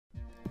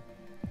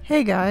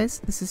Hey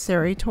guys, this is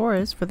Sari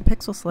Torres for the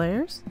Pixel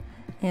Slayers,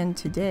 and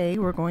today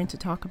we're going to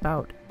talk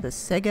about the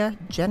Sega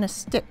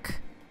Genistick.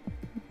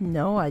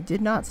 No, I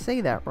did not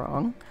say that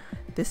wrong.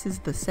 This is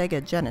the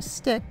Sega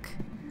Genistick,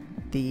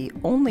 the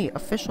only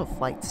official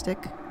flight stick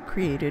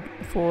created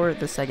for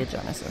the Sega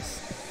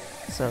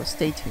Genesis. So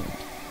stay tuned.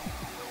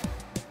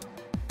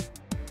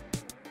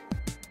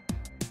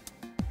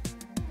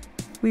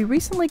 We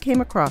recently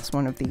came across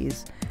one of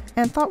these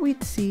and thought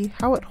we'd see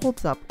how it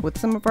holds up with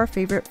some of our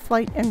favorite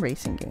flight and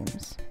racing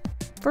games.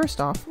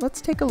 First off,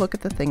 let's take a look at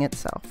the thing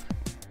itself.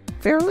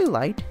 Fairly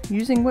light,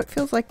 using what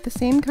feels like the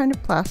same kind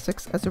of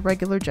plastics as a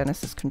regular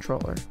Genesis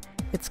controller.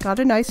 It's got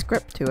a nice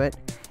grip to it,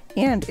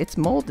 and it's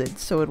molded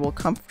so it will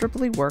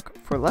comfortably work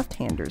for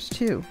left-handers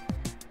too.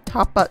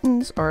 Top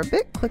buttons are a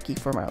bit clicky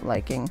for my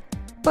liking,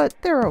 but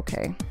they're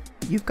okay.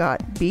 You've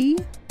got B,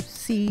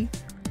 C,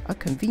 a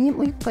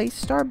conveniently placed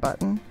start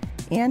button,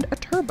 and a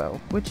turbo,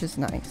 which is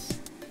nice.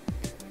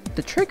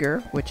 The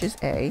trigger, which is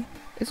A,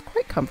 is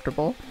quite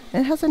comfortable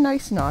and has a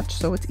nice notch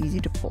so it's easy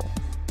to pull.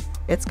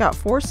 It's got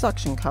 4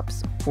 suction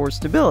cups for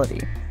stability.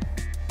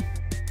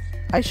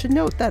 I should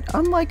note that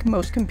unlike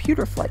most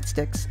computer flight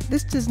sticks,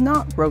 this does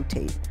not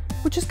rotate,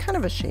 which is kind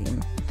of a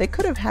shame. They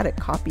could have had it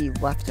copy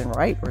left and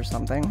right or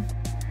something.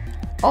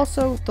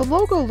 Also, the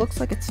logo looks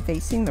like it's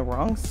facing the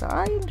wrong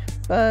side,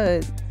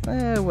 but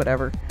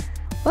whatever.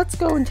 Let's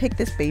go and take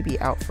this baby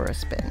out for a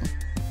spin.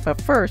 But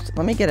first,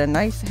 let me get a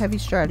nice heavy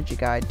strategy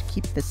guide to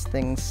keep this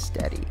thing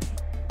steady.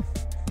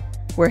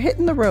 We're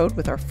hitting the road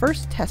with our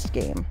first test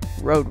game,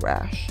 Road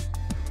Rash.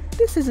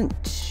 This isn't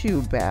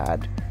too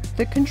bad.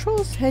 The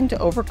controls tend to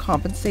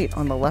overcompensate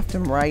on the left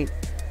and right,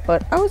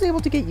 but I was able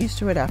to get used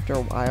to it after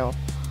a while.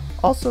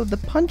 Also, the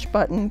punch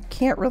button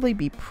can't really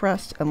be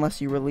pressed unless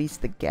you release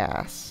the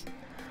gas.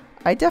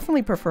 I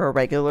definitely prefer a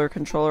regular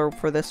controller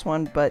for this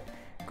one, but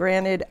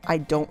granted, I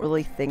don't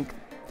really think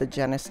the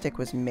Genistick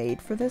was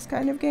made for this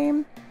kind of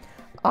game.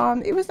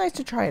 It was nice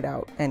to try it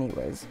out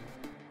anyways.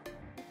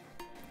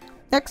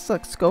 Next,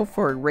 let's go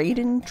for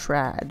Raiden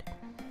Trad.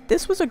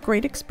 This was a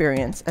great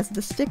experience as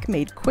the stick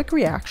made quick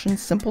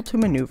reactions simple to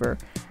maneuver,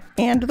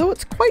 and though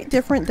it's quite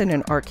different than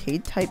an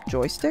arcade type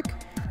joystick,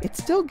 it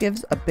still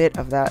gives a bit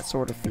of that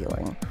sort of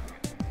feeling.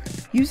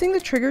 Using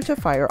the trigger to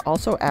fire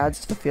also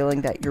adds to the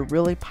feeling that you're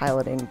really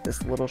piloting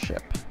this little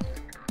ship.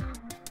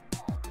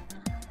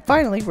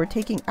 Finally, we're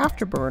taking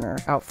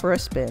Afterburner out for a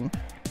spin,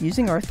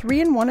 using our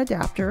 3-in-1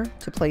 adapter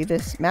to play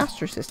this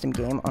Master System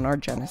game on our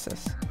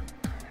Genesis.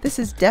 This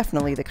is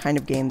definitely the kind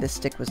of game this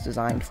stick was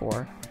designed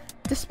for.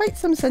 Despite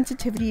some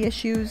sensitivity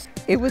issues,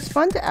 it was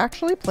fun to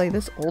actually play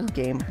this old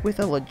game with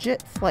a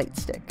legit flight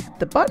stick.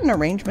 The button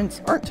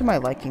arrangements aren't to my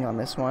liking on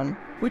this one,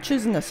 which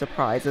isn't a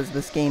surprise as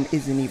this game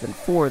isn't even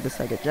for the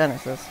Sega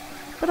Genesis,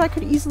 but I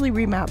could easily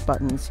remap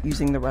buttons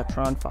using the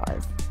Retron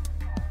 5.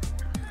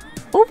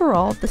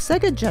 Overall, the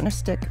Sega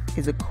Genistick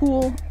is a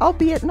cool,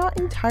 albeit not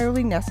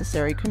entirely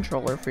necessary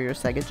controller for your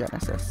Sega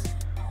Genesis.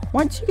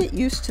 Once you get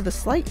used to the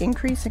slight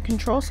increase in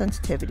control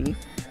sensitivity,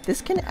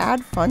 this can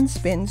add fun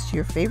spins to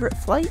your favorite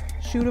flight,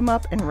 shoot 'em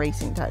up, and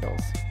racing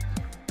titles.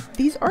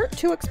 These aren't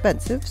too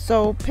expensive,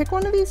 so pick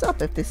one of these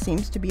up if this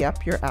seems to be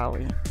up your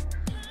alley.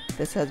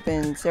 This has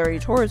been Sari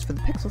Torres for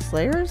the Pixel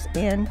Slayers,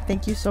 and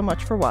thank you so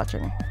much for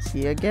watching.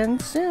 See you again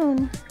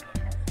soon!